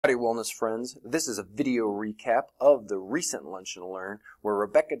Howdy wellness friends, this is a video recap of the recent Lunch and Learn where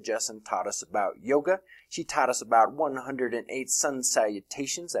Rebecca Jessen taught us about yoga. She taught us about 108 sun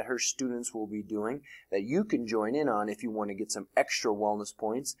salutations that her students will be doing that you can join in on if you want to get some extra wellness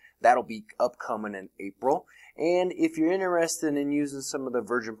points. That'll be upcoming in April. And if you're interested in using some of the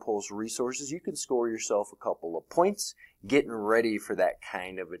Virgin Pulse resources, you can score yourself a couple of points getting ready for that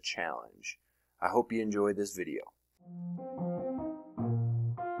kind of a challenge. I hope you enjoyed this video.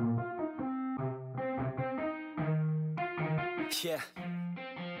 Yeah,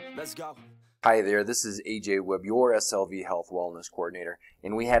 let's go. Hi there, this is AJ Webb, your SLV Health Wellness Coordinator,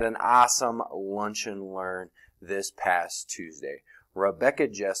 and we had an awesome Lunch and Learn this past Tuesday. Rebecca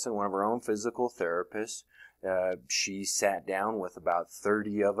Jessen, one of our own physical therapists, she sat down with about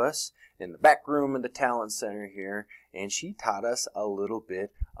 30 of us in the back room of the Talent Center here, and she taught us a little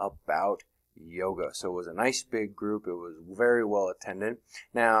bit about yoga. So it was a nice big group. It was very well attended.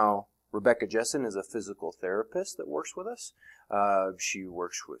 Now, Rebecca Jessen is a physical therapist that works with us. She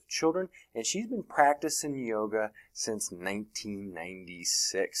works with children, and she's been practicing yoga since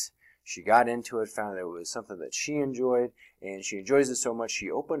 1996. She got into it, found that it was something that she enjoyed, and she enjoys it so much she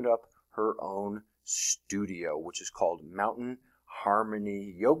opened up her own studio, which is called Mountain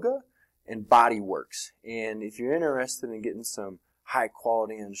Harmony Yoga and Bodyworks. And if you're interested in getting some high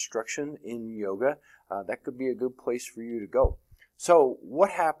quality instruction in yoga, that could be a good place for you to go. So what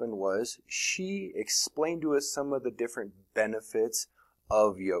happened was she explained to us some of the different benefits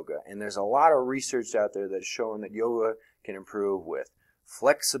of yoga. And there's a lot of research out there that's showing that yoga can improve with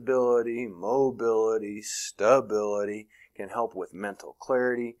flexibility, mobility, stability, can help with mental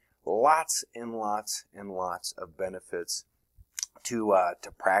clarity, lots and lots and lots of benefits to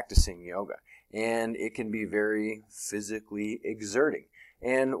practicing yoga. And it can be very physically exerting.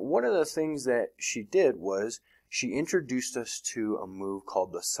 And one of the things that she did was she introduced us to a move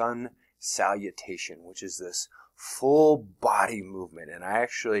called the sun salutation, which is this full body movement. And I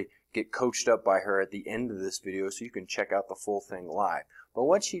actually get coached up by her at the end of this video so you can check out the full thing live. But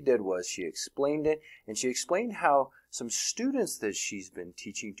what she did was she explained it, and she explained how some students that she's been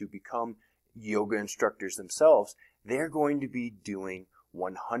teaching to become yoga instructors themselves, they're going to be doing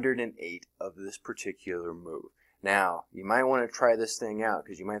 108 of this particular move. Now, you might want to try this thing out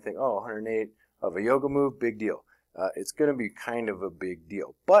because you might think, oh, 108 of a yoga move, big deal. It's going to be kind of a big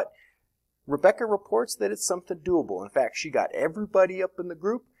deal. But Rebecca reports that it's something doable. In fact, she got everybody up in the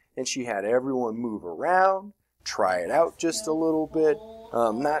group and she had everyone move around, try it out just a little bit.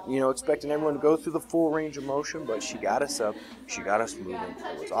 Not, expecting everyone to go through the full range of motion, but she got us up, she got us moving.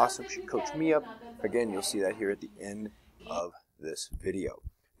 It was awesome. She coached me up. Again, you'll see that here at the end of this video.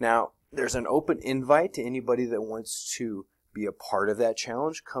 Now, there's an open invite to anybody that wants to be a part of that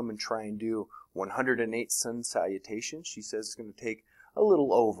challenge. Come and try and do 108 sun salutations. She says it's going to take a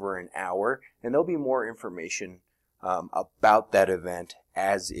little over an hour, and there'll be more information about that event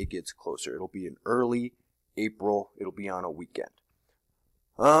as it gets closer. It'll be in early April. It'll be on a weekend.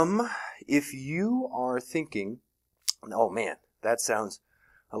 If you are thinking, oh man, that sounds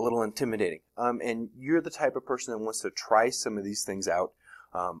a little intimidating, and you're the type of person that wants to try some of these things out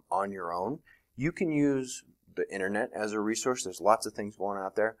on your own, you can use the internet as a resource. There's lots of things going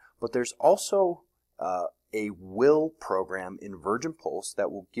out there, but there's also a will program in Virgin Pulse that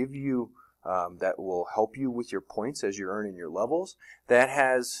will give you, that will help you with your points as you're earning your levels. That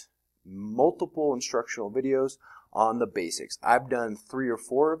has multiple instructional videos on the basics. I've done 3 or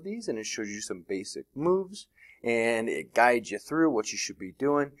 4 of these, and it shows you some basic moves, and it guides you through what you should be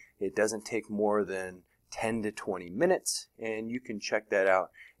doing. It doesn't take more than 10 to 20 minutes, and you can check that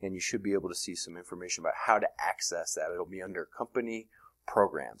out, and you should be able to see some information about how to access that. It'll be under company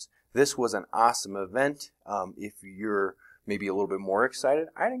programs. This was an awesome event. If you're maybe a little bit more excited,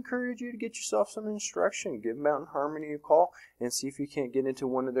 I'd encourage you to get yourself some instruction. Give Mountain Harmony a call and see if you can't get into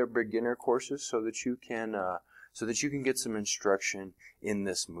one of their beginner courses so that you can get some instruction in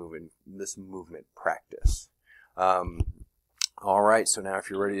this movement practice. All right, so now if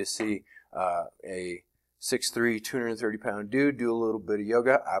you're ready to see a 6'3", 230-pound dude do a little bit of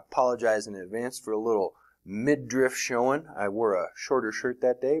yoga, I apologize in advance for a little midriff showing. I wore a shorter shirt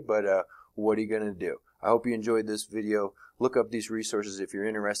that day, but what are you going to do? I hope you enjoyed this video. Look up these resources if you're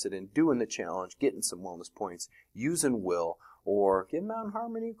interested in doing the challenge, getting some wellness points, using Will, or give Mountain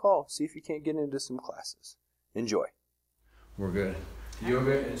Harmony a call. See if you can't get into some classes. Enjoy. We're good.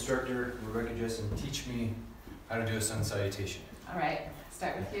 Yoga instructor Rebecca Jessen, teach me how to do a sun salutation. All right.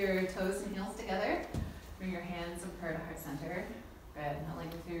 Start with your toes and heels together. Bring your hands up to heart center. Good. Now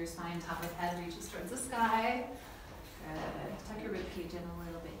lengthen through your spine. Top of the head reaches towards the sky. Good. Tuck your rib cage in a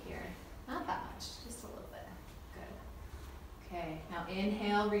little bit here. Not that much. Just a little bit. Good. Okay, now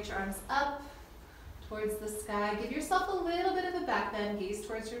inhale, reach your arms up towards the sky. Give yourself a little bit of a back bend, gaze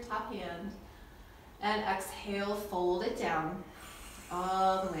towards your top hand. And exhale, fold it down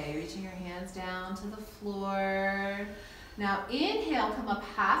all the way, reaching your hands down to the floor. Now inhale, come up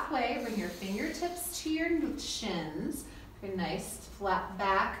halfway, bring your fingertips to your shins. A nice flat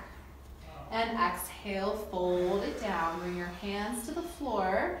back. And exhale, fold it down, bring your hands to the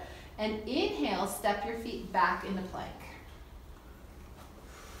floor. And inhale, step your feet back into plank.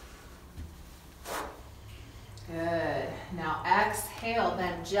 Good. Now exhale,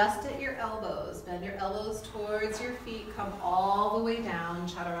 bend just at your elbows. Bend your elbows towards your feet. Come all the way down,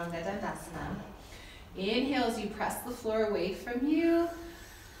 Chaturanga Dandasana. Inhale as you press the floor away from you.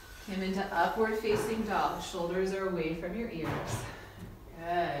 Come into upward facing dog. Shoulders are away from your ears.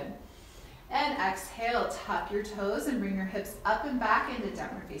 Good. And exhale, tuck your toes and bring your hips up and back into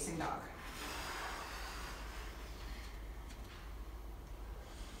downward facing dog.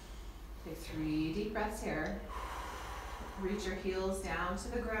 Okay, 3 deep breaths here. Reach your heels down to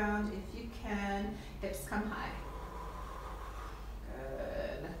the ground if you can. Hips come high.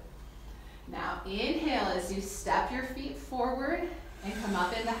 Good. Now inhale as you step your feet forward and come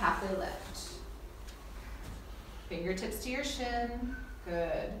up into halfway lift. Fingertips to your shin.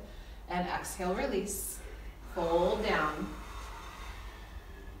 Good. And exhale, release. Fold down.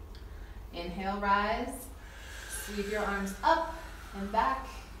 Inhale, rise. Sweep your arms up and back.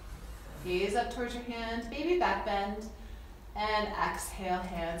 Gaze up towards your hand, baby back bend. And exhale,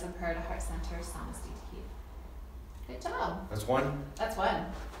 hands up prayer to heart center, Samasthiti. Good job. That's one. That's one.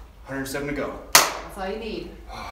 107 to go. That's all you need.